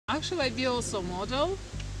Actually, I be also model,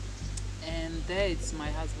 and there it's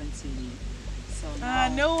my husband see me. So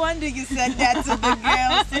no wonder you said that to the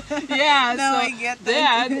girls. yeah, Now so I get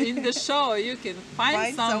that. there in the show you can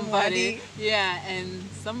find somebody, yeah, and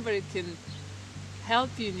somebody can help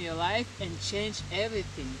you in your life and change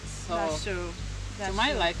everything. So That's true. so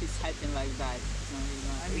my life is happening like that. So,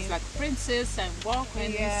 I mean, it's like princess and walk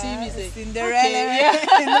when you see me say Cinderella, okay,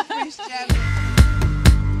 yeah. in the Prince Charming.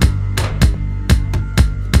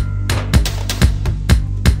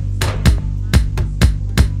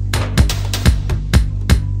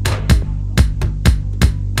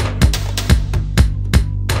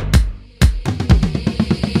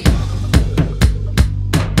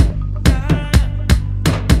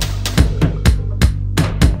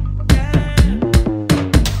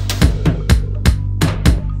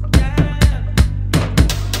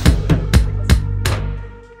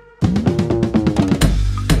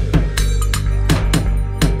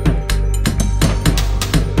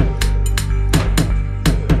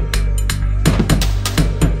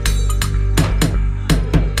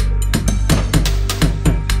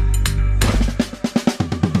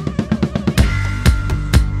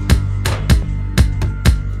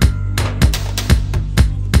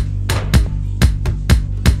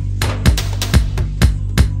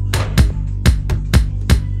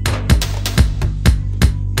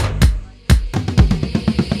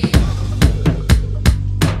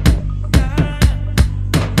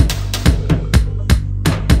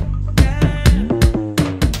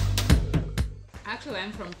 Actually,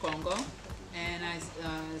 I'm from Congo, and I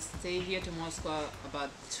stay here to Moscow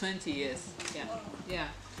about 20 years. Yeah, yeah.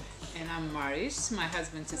 And I'm married. My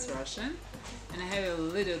husband is Russian, and I have a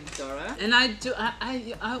little daughter. And I do.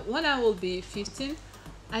 When I will be 15,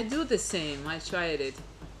 I do the same. I tried it,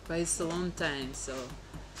 but it's a long time. So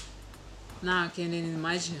now I can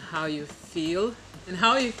imagine how you feel and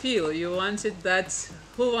how you feel. You wanted that.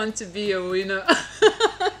 Who want to be a winner?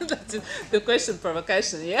 That's the question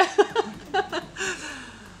provocation. Yeah.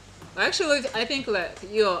 Actually, I think like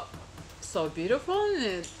you're so beautiful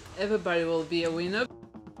and everybody will be a winner.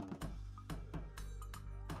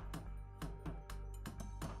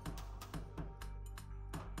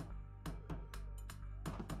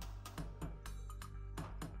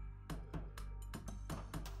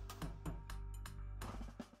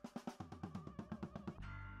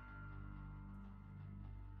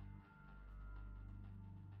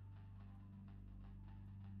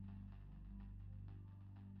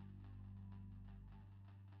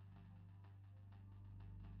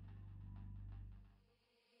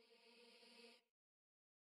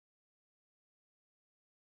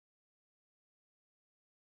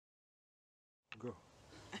 Go.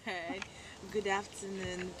 Good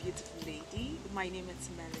afternoon, beautiful lady. My name is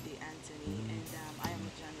Melody Anthony, and I am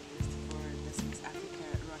a journalist for the Miss Africa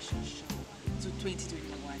Russia show to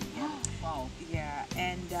 2021. Yeah. Wow. Yeah,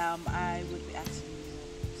 and I would be asking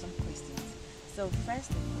you some questions. So first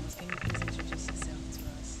and foremost, can you please introduce yourself to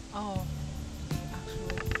us? Oh,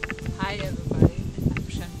 actually, hi everybody.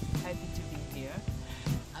 I'm happy to be here.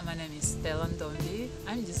 My name is Stella Ndombi.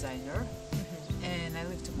 I'm a designer. And I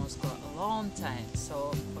lived in Moscow a long time,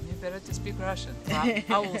 so for me better to speak Russian. I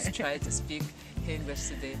will try to speak English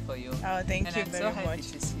today for you. Oh, thank you I'm very so happy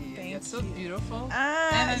much. to see you. Thank You're so you. beautiful.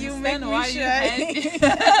 Ah, and you make me why shy. you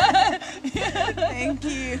Thank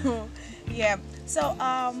you. Yeah. So,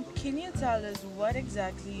 can you tell us what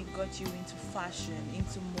exactly got you into fashion,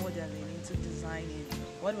 into modeling, into designing?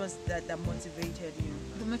 What was that motivated you?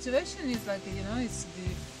 The motivation is like, you know, it's the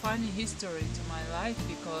funny history to my life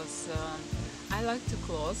because I like to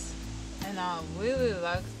clothes and I really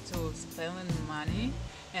like to spend money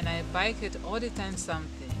and I bike it all the time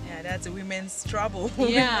something. Yeah, that's a women's trouble.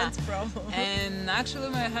 Yeah. Women's problem. And actually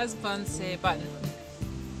my husband say, but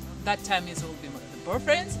that time it will be my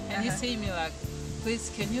boyfriend, and he say me like,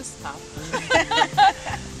 please can you stop?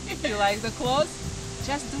 If you like the clothes,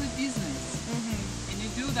 just do business. And you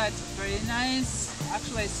do that very nice.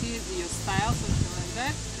 Actually I see your style, something like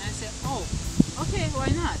that, and I say, oh, okay, why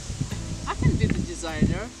not? I can be the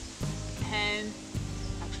designer, and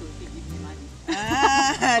actually he give me money.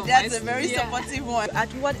 Ah, For that's my a very yeah. supportive one. At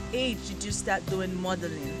what age did you start doing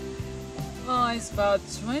modeling? Oh, it's about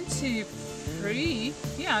 23.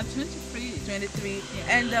 Yeah, 23. 23.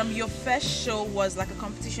 Yeah. And your first show was like a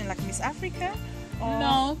competition like Miss Africa? Or?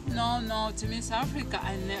 No, to Miss Africa.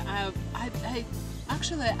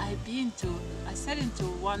 Actually I sat into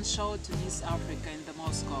one show to Miss Africa in the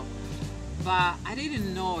Moscow, but I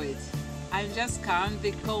didn't know it. I just come,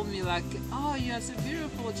 they called me like, oh, you're so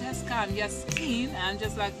beautiful, just come, you're skin. I'm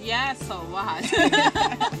just like, yeah, so what?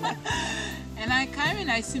 And I come and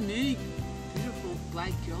I see many beautiful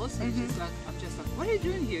black girls, and she's like, I'm just like, what are you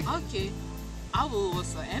doing here? Okay, I will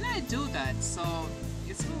also, and I do that, so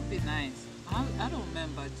it will be nice. I don't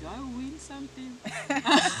remember. Do I win something?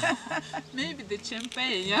 Maybe the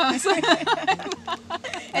champagne, yeah.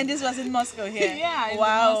 And this was in Moscow here. Yeah, in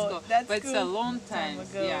wow, Moscow. That's but cool. It's a long time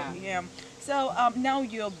ago. Yeah. So now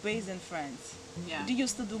you're based in France. Yeah. Do you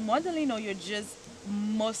still do modeling, or you're just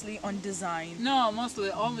mostly on design? No,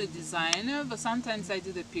 mostly only design, but sometimes I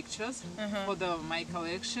do the pictures for my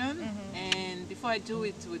collection, and before I do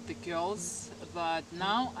it with the girls. But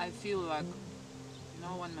now I feel like, you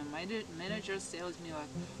know, when my manager tells me like,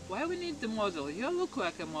 why we need the model? You look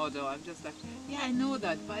like a model. I'm just like, yeah, I know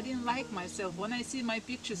that, but I didn't like myself. When I see my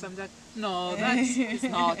pictures, I'm like, no, that's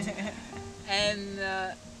not. And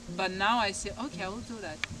but now I say, okay, I will do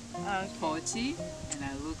that. Okay. 40, and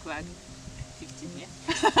I look like 15, yeah.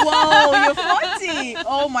 Whoa, you're 40!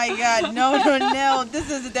 Oh my God, no. This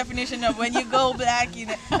is the definition of when you go black, you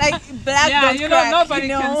know, like black. Yeah, you know, nobody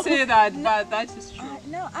can say that, but that is true.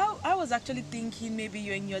 No, I was actually thinking maybe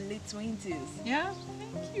you're in your late 20s. Yeah,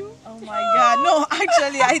 thank you. Oh my God, no,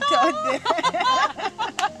 actually I thought that.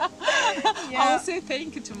 Yeah. I'll say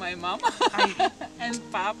thank you to my mom and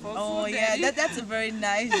Papa. Oh yeah, that's a very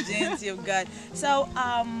nice jeans you've got. So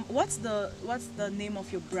what's the name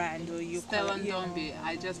of your brand, or you Stella Ndombi.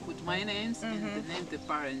 I just put my names and the name the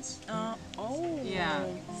parents. Oh yeah.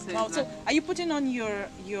 So, wow. So are you putting on your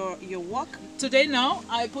work today? No,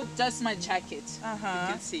 I put just my jacket. You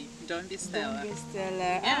can see Ndombi Stella. Ndombi Stella.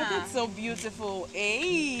 Yeah. Oh, that's so beautiful.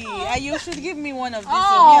 Hey, you should give me one of these.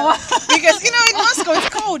 Oh. Because you know in Moscow it's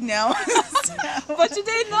cold now. But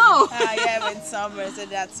today no. Yeah, in summer, so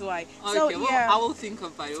that's why. Okay, so, well, yeah. I will think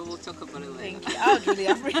about it. We'll talk about it later. Thank you. I would really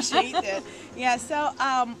appreciate that. Yeah. So,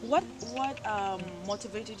 what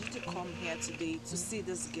motivated you to come here today to see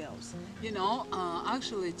these girls? You know,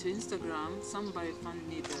 actually, to Instagram, somebody found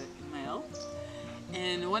me the email,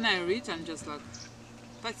 and when I read, I'm just like,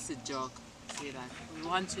 that's a joke. Say that we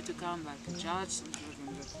want you to come like a judge.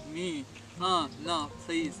 Me? No,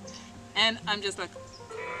 please. And I'm just like,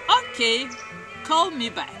 okay, call me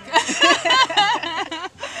back.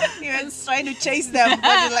 You're trying to chase them,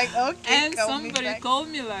 but you're like, okay, and call somebody me back. called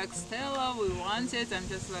me like, Stella, we want it. I'm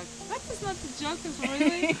just like, that is not a joke, it's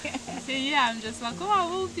really? I say, yeah. I'm just like, oh, I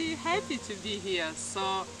will be happy to be here.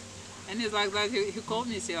 So, and he's like that. He called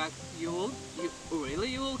me, say like, you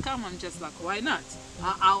will come? I'm just like, why not?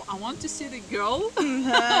 I want to see the girl,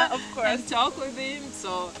 Of course. and talk with him.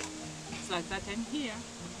 So it's like that. I'm here.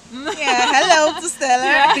 Yeah, hello to Stella.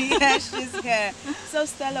 Yeah. Yeah, she's here. So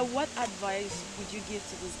Stella, what advice would you give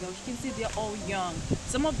to these girls? You can see they're all young.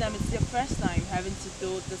 Some of them, it's their first time having to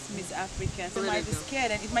do this Miss Africa. They might be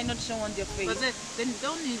scared and it might not show on their face. But they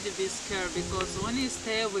don't need to be scared, because when you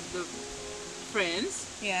stay with the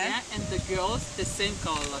friends, and the girls the same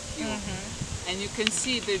color like you, and you can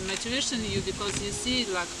see the motivation in you, because you see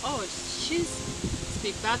like, oh, she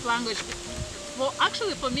speak that language. Well,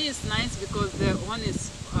 actually for me it's nice, because the one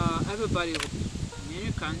is everybody in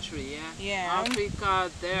your country, Africa,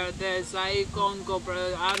 there's Congo,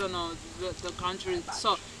 I don't know, the country,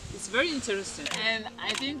 so it's very interesting. And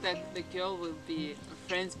I think that the girl will be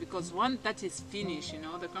friends, because one that is Finnish, you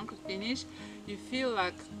know, the country Finnish, you feel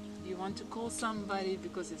like you want to call somebody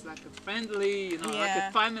because it's like a friendly, you know, like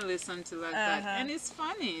a family, something like that. And it's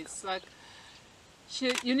funny, it's like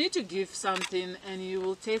you need to give something and you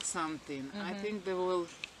will take something. I think they will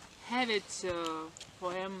have it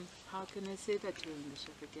for him. How can I say that in English?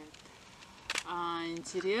 I forget.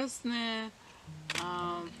 Интересное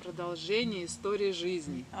продолжение истории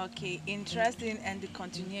жизни. Okay, interesting, and the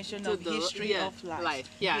continuation of the history of life.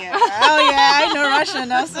 Yeah. Oh yeah, I know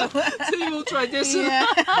Russian also. Your tradition.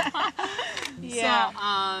 Yeah.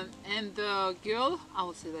 So, and the girl, I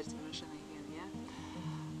will say that in Russian again,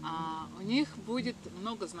 у них будет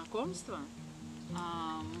много знакомства,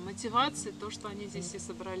 мотивации, то, что они здесь все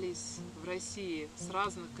собрались в России с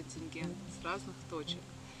разных контингентов, с разных точек,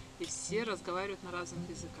 и все разговаривают на разных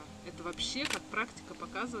языках. Это вообще, как практика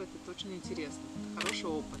показывает, это очень интересно, это хороший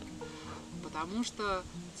опыт. Потому что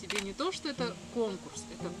тебе не то, что это конкурс,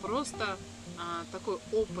 это просто такой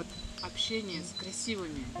опыт общения с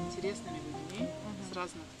красивыми, интересными людьми с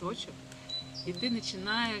разных точек. И ты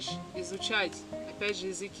начинаешь изучать, опять же,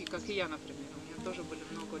 языки, как и я, например. У меня тоже были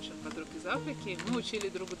много очень подруг из Африки, мы учили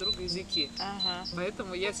друг у друга языки.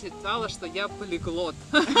 Поэтому я считала, что я полиглот.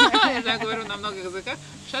 Я говорю на многих языках.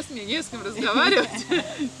 Сейчас мне не с кем разговаривать,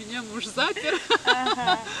 меня муж запер.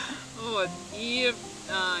 Вот. И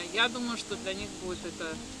я думаю, что для них будет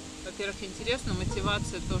это Во-первых, интересно,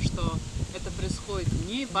 мотивация то, что это происходит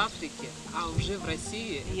не в Африке, а уже в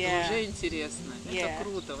России. Это уже интересно. Это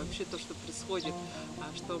круто. Вообще то, что происходит,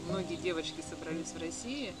 что многие девочки собрались в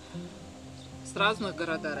России с разных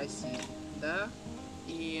городов России, да,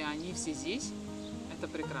 и они все здесь. Это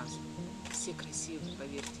прекрасно. Все красивые,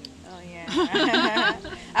 поверьте мне. Oh yeah.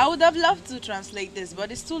 I would have loved to translate this, but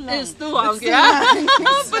it's too long. It's too long, yeah.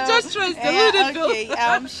 But just translate it. Okay.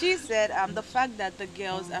 She said the fact that the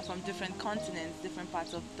girls are from different continents, different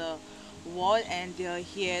parts of the world, and they're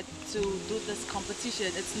here to do this competition.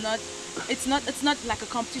 It's not like a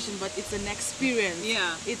competition, but it's an experience.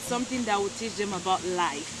 Yeah. It's something that will teach them about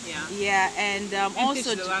life. Yeah. Yeah, and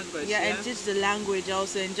also teach the language. Yeah, and teach the language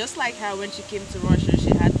also. And just like her, when she came to Russia,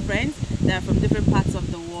 she had friends that are from different parts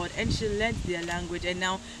of the world, and she learned their language, and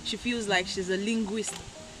now she feels like she's a linguist.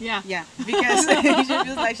 Yeah. Yeah, because she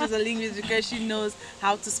feels like she's a linguist because she knows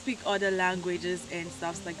how to speak other languages and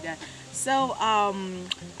stuff like that. So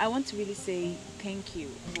I want to really say thank you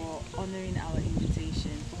for honoring our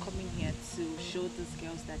invitation, for coming here to show these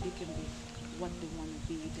girls that they can be what they want to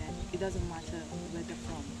be, that it doesn't matter where they're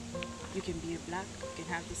from. You can be a black, you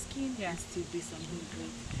can have the skin, and still be something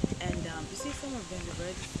great. And you see some of them,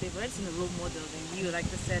 they've already seen a role model than you, like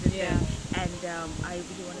they said it there. And I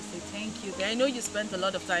really want to say thank you. I know you spent a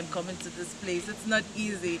lot of time coming to this place. It's not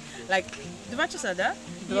easy. Like, the matches are there?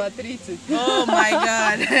 2:30. Oh my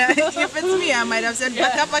God. If it's me, I might have said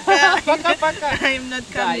пока-пока. I'm not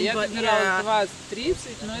Да, coming, я but добиралась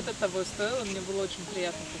 20:30, но это того стоило. Мне было очень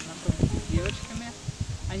приятно познакомиться с девочками.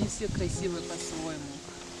 Они все красивые по-своему.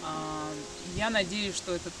 Я надеюсь,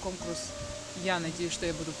 что этот конкурс, я надеюсь, что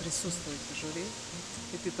я буду присутствовать в жюри.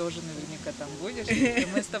 И ты тоже наверняка там будешь. И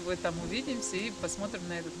мы с тобой там увидимся и посмотрим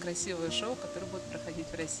на это красивое шоу, которое будет проходить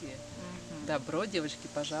в России. Добро, девочки,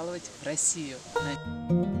 пожаловать в Россию.